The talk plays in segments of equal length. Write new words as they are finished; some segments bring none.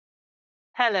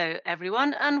Hello,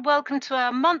 everyone, and welcome to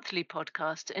our monthly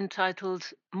podcast entitled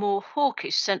More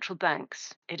Hawkish Central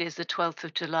Banks. It is the 12th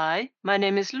of July. My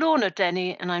name is Lorna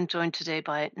Denny, and I'm joined today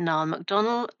by Niall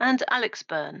MacDonald and Alex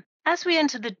Byrne. As we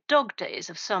enter the dog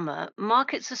days of summer,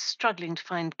 markets are struggling to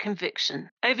find conviction,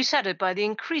 overshadowed by the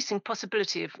increasing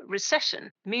possibility of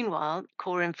recession. Meanwhile,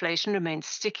 core inflation remains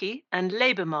sticky and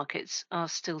labour markets are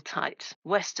still tight.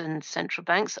 Western central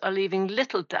banks are leaving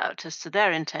little doubt as to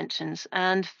their intentions,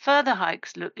 and further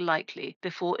hikes look likely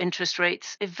before interest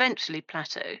rates eventually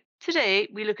plateau. Today,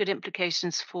 we look at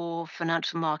implications for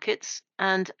financial markets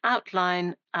and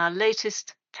outline our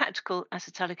latest tactical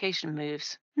asset allocation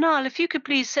moves. Niall, if you could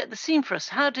please set the scene for us,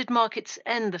 how did markets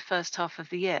end the first half of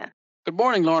the year? Good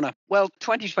morning, Lorna. Well,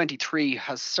 2023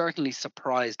 has certainly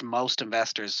surprised most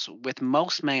investors, with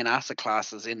most main asset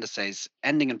classes indices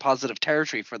ending in positive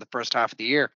territory for the first half of the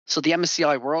year. So the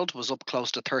MSCI World was up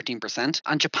close to 13%,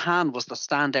 and Japan was the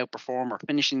standout performer,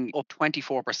 finishing up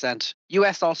 24%.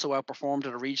 US also outperformed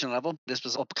at a regional level. This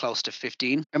was up close to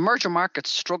 15. Emerging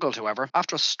markets struggled, however,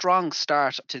 after a strong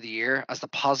start to the year as the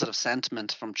positive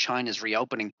sentiment from China's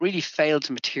reopening really failed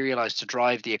to materialize to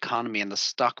drive the economy and the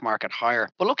stock market higher.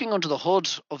 But looking under the hood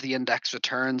of the index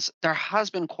returns, there has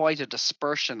been quite a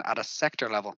dispersion at a sector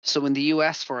level. So in the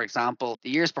US, for example, the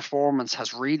year's performance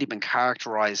has really been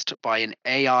characterized by an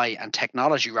AI and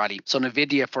technology rally. So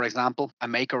Nvidia, for example, a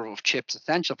maker of chips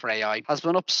essential for AI, has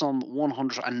been up some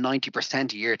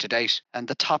 190% year to date. And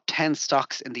the top 10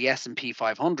 stocks in the S&P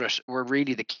 500 were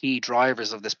really the key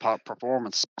drivers of this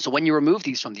performance. So when you remove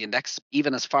these from the index,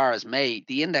 even as far as May,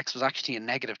 the index was actually in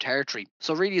negative territory.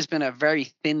 So really has been a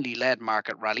very thinly led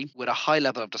market rally with a high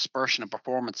level of dispersion in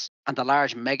performance, and the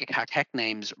large mega cap tech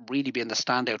names really being the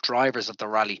standout drivers of the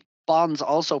rally. Bonds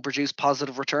also produced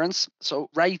positive returns, so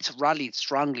rates rallied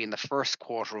strongly in the first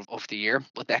quarter of the year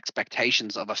with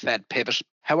expectations of a Fed pivot.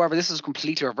 However, this is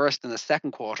completely reversed in the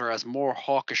second quarter as more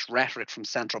hawkish rhetoric from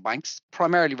central banks,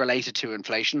 primarily related to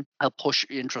inflation, helped push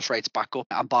interest rates back up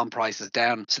and bond prices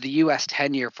down. So the US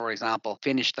 10-year, for example,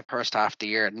 finished the first half of the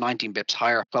year at 19 bips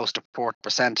higher, close to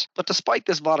 4%. But despite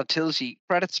this volatility,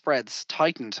 credit spreads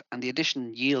tightened, and the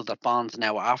additional yield that bonds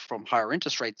now offer from higher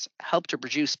interest rates helped to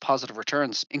produce positive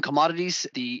returns. In commodities,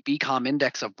 the BCom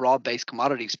index of broad-based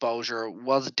commodity exposure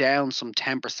was down some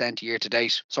 10% year to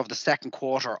date. So for the second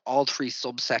quarter, all three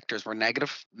subsectors were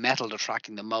negative, metal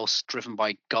detracting the most, driven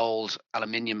by gold,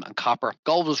 aluminium, and copper.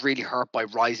 Gold was really hurt by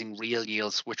rising real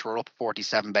yields, which were up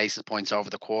 47 basis points over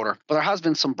the quarter. But there has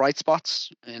been some bright spots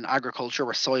in agriculture,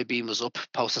 where soybean was up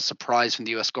post a surprise from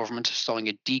the US government, showing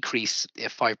a decrease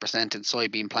of 5% in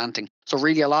soybean planting. So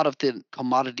really a lot of the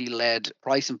commodity-led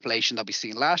price inflation that we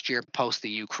seen last year post the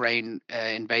Ukraine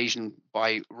invasion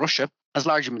by Russia has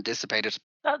largely been dissipated.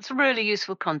 That's really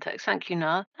useful context. Thank you,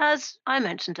 Niall. As I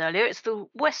mentioned earlier, it's the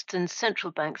Western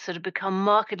central banks that have become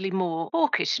markedly more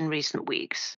hawkish in recent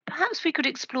weeks. Perhaps we could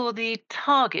explore the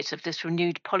target of this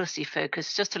renewed policy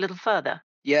focus just a little further.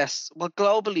 Yes, well,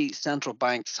 globally, central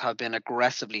banks have been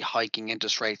aggressively hiking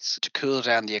interest rates to cool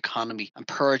down the economy and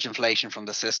purge inflation from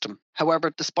the system.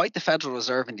 However, despite the Federal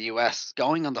Reserve in the US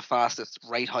going on the fastest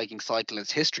rate hiking cycle in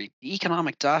its history, the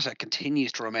economic data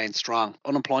continues to remain strong.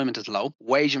 Unemployment is low,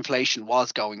 wage inflation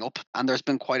was going up, and there's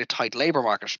been quite a tight labour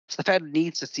market. So the Fed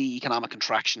needs to see economic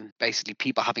contraction, basically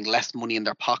people having less money in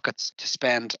their pockets to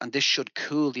spend, and this should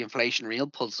cool the inflationary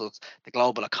impulses the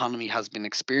global economy has been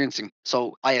experiencing.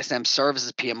 So ISM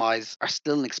services PMIs are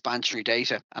still in expansionary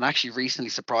data and actually recently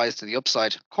surprised to the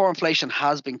upside. Core inflation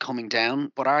has been coming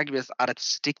down, but arguably is at its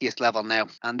stickiest level now.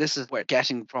 And this is where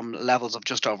getting from levels of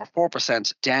just over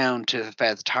 4% down to the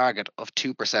Fed's target of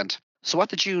 2%. So at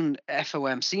the June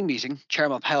FOMC meeting,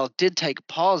 Chairman Powell did take a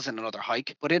pause in another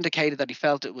hike, but indicated that he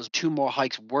felt it was two more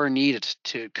hikes were needed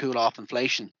to cool off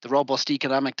inflation. The robust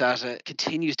economic data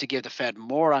continues to give the Fed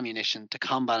more ammunition to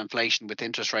combat inflation with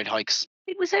interest rate hikes.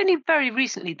 It was only very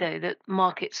recently, though, that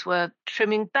markets were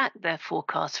trimming back their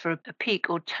forecasts for a peak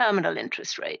or terminal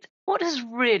interest rate. What has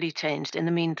really changed in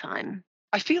the meantime?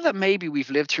 I feel that maybe we've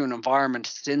lived through an environment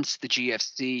since the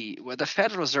GFC where the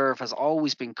Federal Reserve has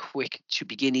always been quick to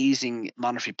begin easing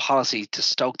monetary policy to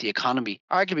stoke the economy,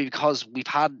 arguably because we've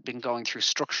been going through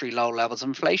structurally low levels of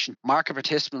inflation. Market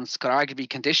participants could arguably be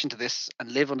conditioned to this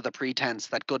and live under the pretense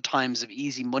that good times of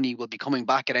easy money will be coming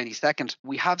back at any second.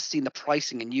 We have seen the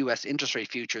pricing in US interest rate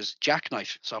futures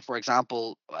jackknife. So, for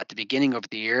example, at the beginning of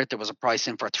the year, there was a price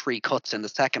in for three cuts in the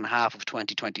second half of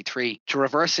 2023, to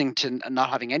reversing to not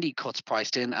having any cuts priced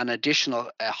priced in, an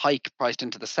additional hike priced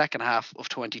into the second half of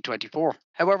 2024.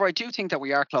 However, I do think that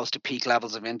we are close to peak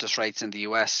levels of interest rates in the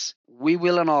US. We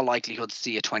will in all likelihood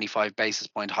see a 25 basis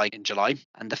point hike in July,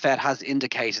 and the Fed has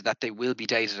indicated that they will be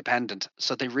data dependent,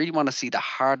 so they really want to see the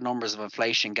hard numbers of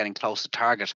inflation getting close to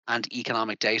target and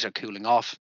economic data cooling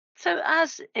off. So,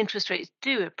 as interest rates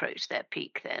do approach their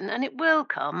peak, then, and it will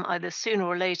come either sooner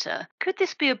or later, could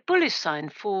this be a bullish sign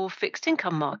for fixed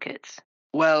income markets?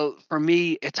 Well, for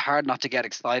me, it's hard not to get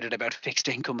excited about fixed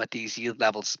income at these yield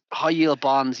levels. High yield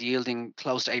bonds yielding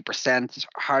close to 8%,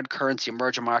 hard currency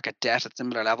emerging market debt at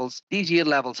similar levels. These yield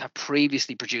levels have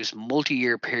previously produced multi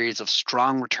year periods of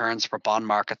strong returns for bond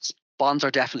markets. Bonds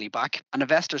are definitely back, and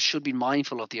investors should be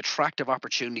mindful of the attractive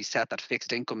opportunity set that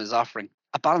fixed income is offering.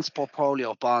 A balanced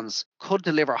portfolio of bonds could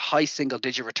deliver high single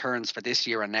digit returns for this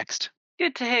year and next.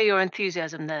 Good to hear your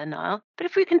enthusiasm there, Niall. But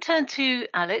if we can turn to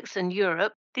Alex and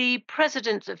Europe, the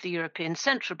president of the European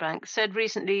Central Bank said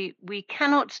recently, we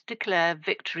cannot declare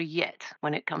victory yet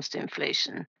when it comes to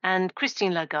inflation. And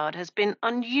Christine Lagarde has been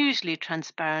unusually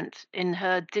transparent in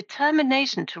her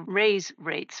determination to raise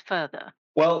rates further.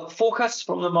 Well, forecasts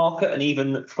from the market and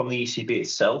even from the ECB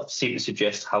itself seem to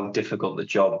suggest how difficult the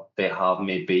job they have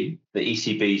may be. The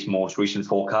ECB's most recent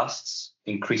forecasts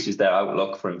increases their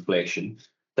outlook for inflation.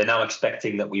 They're now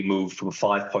expecting that we move from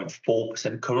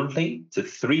 5.4% currently to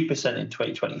 3% in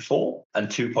 2024 and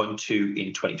 2.2%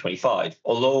 in 2025.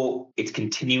 Although it's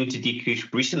continuing to decrease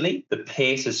recently, the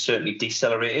pace has certainly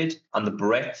decelerated and the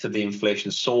breadth of the inflation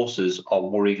sources are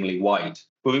worryingly wide.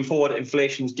 Moving forward,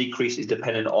 inflation's decrease is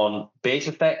dependent on base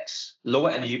effects,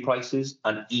 lower energy prices,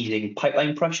 and easing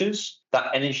pipeline pressures. That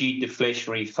energy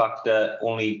deflationary factor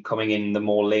only coming in the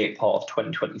more late part of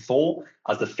 2024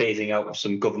 as the phasing out of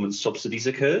some government subsidies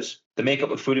occurs. The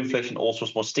makeup of food inflation also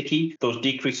is more sticky, those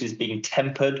decreases being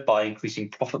tempered by increasing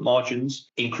profit margins,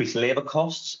 increased labour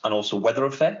costs, and also weather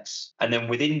effects. And then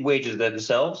within wages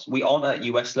themselves, we aren't at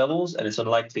US levels, and it's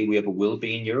unlikely we ever will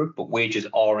be in Europe, but wages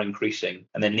are increasing,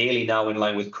 and they're nearly now in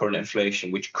line with current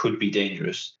inflation, which could be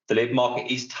dangerous. The labour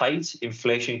market is tight.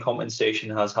 Inflation compensation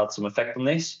has had some effect on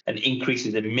this, and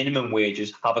increases in minimum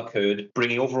wages have occurred,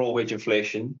 bringing overall wage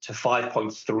inflation to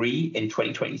 5.3 in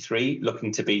 2023,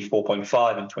 looking to be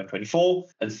 4.5 in 2024,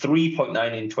 and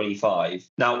 3.9 in 25.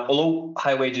 Now, although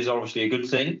high wages are obviously a good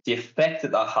thing, the effect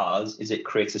that has is it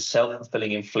creates a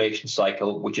self-fulfilling inflation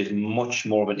cycle, which is much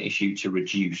more of an issue to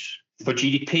reduce. For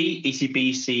GDP,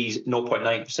 ECB sees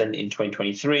 0.9% in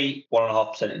 2023,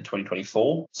 1.5% in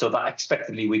 2024. So that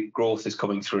expectedly weak growth is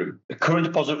coming through. The current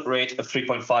deposit rate of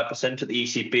 3.5% at the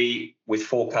ECB, with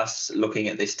forecasts looking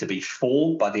at this to be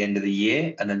 4 by the end of the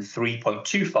year, and then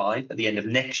 3.25 at the end of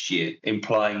next year,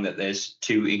 implying that there's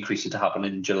 2 increases to happen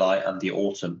in July and the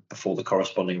autumn before the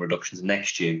corresponding reductions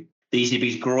next year. The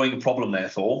ECB's growing problem,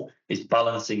 therefore, is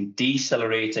balancing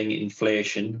decelerating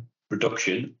inflation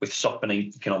reduction with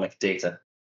softening economic data.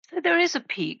 So there is a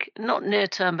peak, not near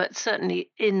term, but certainly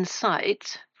in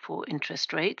sight for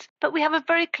interest rates. But we have a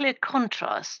very clear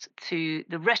contrast to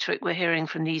the rhetoric we're hearing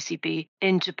from the ECB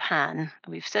in Japan.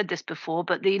 We've said this before,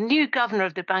 but the new governor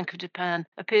of the Bank of Japan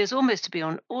appears almost to be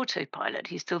on autopilot.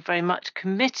 He's still very much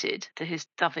committed to his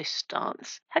dovish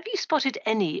stance. Have you spotted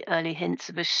any early hints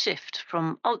of a shift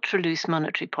from ultra-loose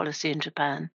monetary policy in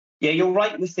Japan? Yeah, you're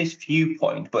right with this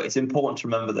viewpoint, but it's important to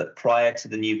remember that prior to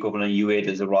the new governor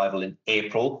Ueda's arrival in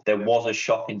April, there was a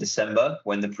shock in December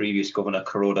when the previous governor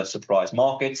Kuroda surprised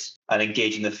markets and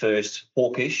engaged in the first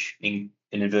hawkish, in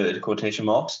inverted quotation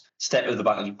marks, step of the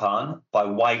Bank of Japan by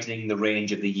widening the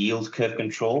range of the yield curve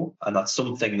control. And that's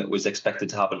something that was expected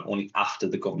to happen only after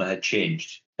the governor had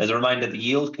changed. As a reminder, the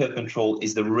yield curve control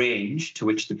is the range to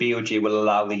which the BOJ will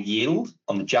allow the yield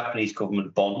on the Japanese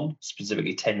government bond,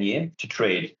 specifically 10-year, to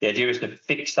trade. The idea is to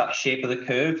fix that shape of the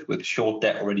curve with short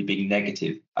debt already being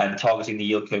negative, and targeting the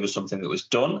yield curve is something that was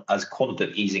done as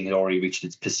quantitative easing had already reached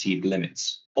its perceived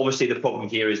limits. Obviously, the problem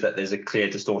here is that there's a clear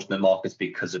distortion in the markets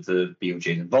because of the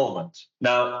BOJ's involvement.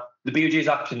 Now, the BOJ's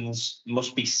actions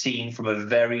must be seen from a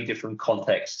very different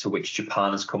context to which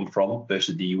Japan has come from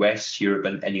versus the US, Europe,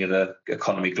 and any other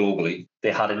economy globally.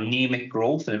 They had anemic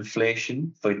growth and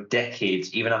inflation for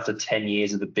decades, even after 10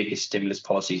 years of the biggest stimulus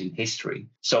policies in history.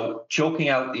 So choking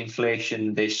out the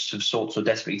inflation they sought so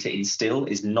desperately to instill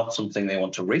is not something they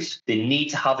want to risk. They need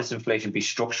to have this inflation be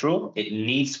structural. It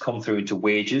needs to come through into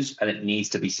wages, and it needs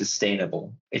to be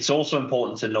sustainable. It's also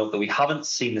important to note that we haven't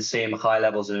seen the same high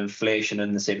levels of inflation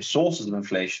and the same sources of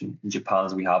inflation in Japan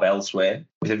as we have elsewhere.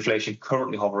 with inflation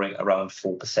currently hovering around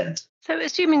 4%. So,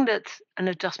 assuming that an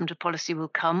adjustment of policy will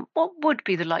come, what would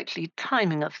be the likely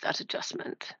timing of that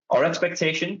adjustment? Our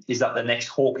expectation is that the next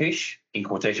hawkish, in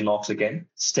quotation marks again,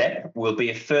 step will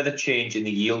be a further change in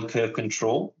the yield curve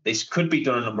control. This could be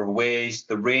done a number of ways.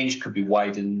 The range could be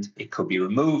widened, it could be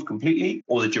removed completely,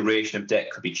 or the duration of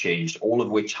debt could be changed, all of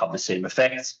which have the same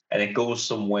effect. And it goes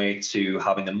some way to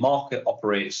having the market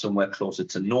operate somewhere closer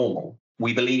to normal.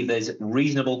 We believe there's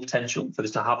reasonable potential for this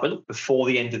to happen before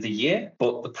the end of the year,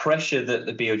 but the pressure that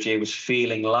the BOJ was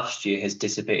feeling last year has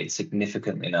dissipated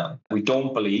significantly now. We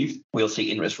don't believe we'll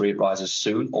see interest rate rises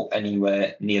soon or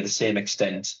anywhere near the same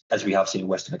extent as we have seen in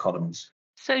Western economies.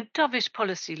 So, dovish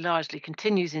policy largely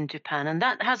continues in Japan, and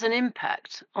that has an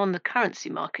impact on the currency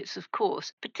markets, of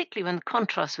course, particularly when the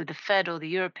contrast with the Fed or the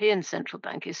European Central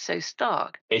Bank is so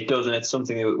stark. It does, and it's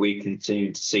something that we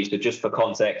continue to see. So just for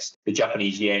context, the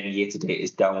Japanese yen year to date is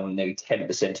down nearly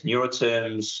 10% in euro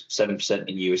terms, 7%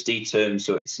 in USD terms,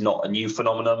 so it's not a new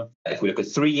phenomenon. If we look at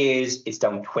 3 years, it's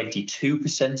down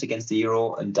 22% against the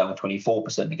euro and down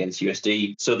 24% against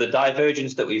USD. So the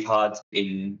divergence that we've had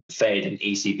in Fed and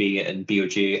ECB and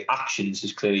BOJ actions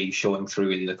is clearly showing through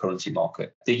in the currency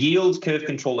market. The yield curve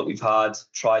control that we've had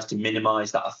tries to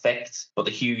minimize that effect, but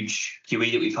the huge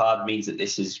QE that we've had means that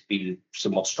this has been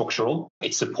somewhat structural.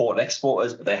 It's supported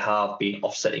exporters, but they have been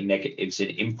offsetting negatives in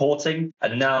importing.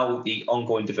 And now the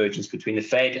ongoing divergence between the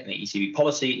Fed and the ECB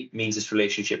policy means this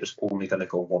relationship is only going to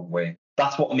go one way.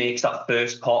 That's what makes that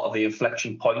first part of the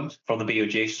inflection point from the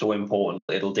BOJ so important.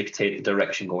 It'll dictate the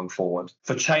direction going forward.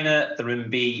 For China, the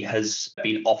renminbi has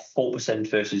been off 4%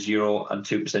 versus euro and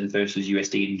 2% versus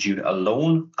USD in June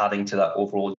alone, adding to that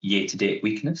overall year-to-date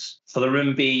weakness. For the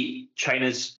renminbi,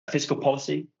 China's fiscal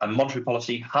policy and monetary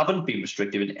policy haven't been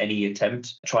restrictive in any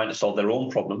attempt trying to solve their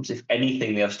own problems. If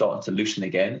anything, they are starting to loosen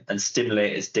again and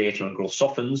stimulate as data and growth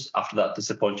softens after that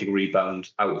disappointing rebound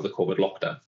out of the COVID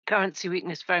lockdown. Currency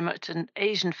weakness very much an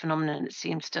Asian phenomenon, it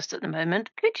seems, just at the moment.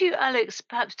 Could you, Alex,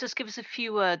 perhaps just give us a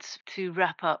few words to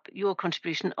wrap up your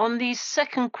contribution on the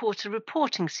second quarter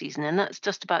reporting season, and that's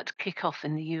just about to kick off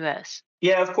in the US?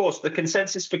 Yeah, of course. The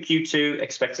consensus for Q2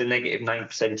 expects a negative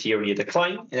 9% year-on-year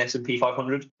decline in S&P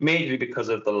 500, mainly because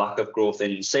of the lack of growth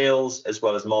in sales, as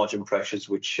well as margin pressures,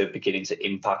 which are beginning to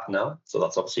impact now. So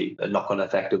that's obviously a knock-on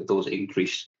effect of those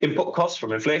increased input costs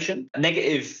from inflation.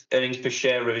 Negative earnings per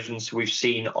share revisions we've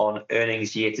seen on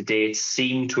earnings year-to-date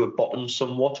seem to have bottomed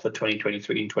somewhat for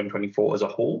 2023 and 2024 as a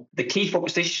whole. The key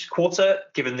focus this quarter,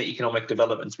 given the economic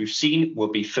developments we've seen,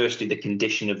 will be firstly the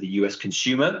condition of the US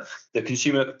consumer. The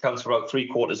consumer accounts for about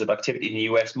 3/4 of activity in the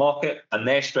US market, and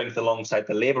their strength alongside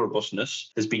the labour robustness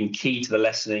has been key to the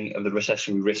lessening of the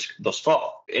recessionary risk thus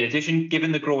far. In addition,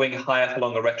 given the growing higher for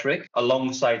longer rhetoric,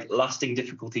 alongside lasting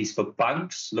difficulties for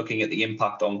banks, looking at the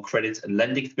impact on credit and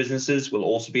lending to businesses will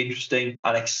also be interesting,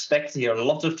 and expect to hear a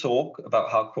lot of talk about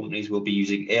how companies will be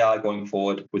using AI going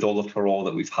forward with all the furore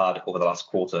that we've had over the last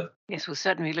quarter. Yes, we'll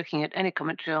certainly be looking at any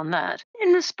commentary on that.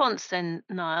 In response then,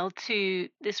 Niall, to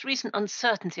this recent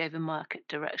uncertainty over market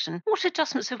direction, what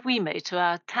adjustments have we made to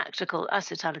our tactical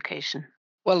asset allocation?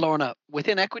 Well, Lorna,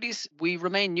 within equities, we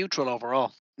remain neutral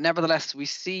overall. Nevertheless, we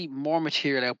see more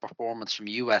material outperformance from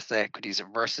US equities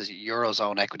versus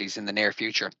Eurozone equities in the near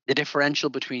future. The differential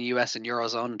between US and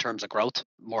Eurozone in terms of growth,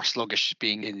 more sluggish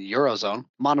being in the Eurozone,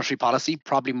 monetary policy,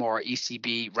 probably more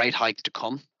ECB rate hikes to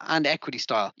come, and equity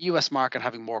style. US market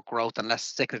having more growth and less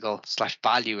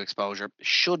cyclical/value exposure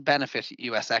should benefit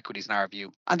US equities in our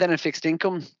view. And then in fixed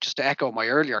income, just to echo my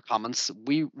earlier comments,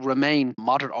 we remain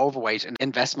moderate overweight in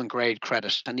investment grade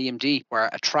credit and EMD, where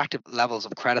attractive levels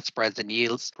of credit spreads and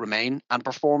yields remain, and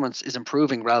performance is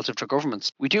improving relative to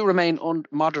governments. We do remain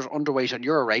moderate underweight on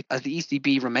euro rate as the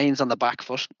ECB remains on the back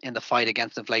foot in the fight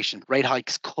against inflation. Rate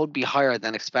hikes could be higher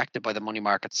than expected by the money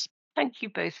markets. Thank you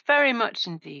both very much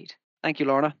indeed. Thank you,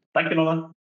 Lorna. Thank you, Lorna.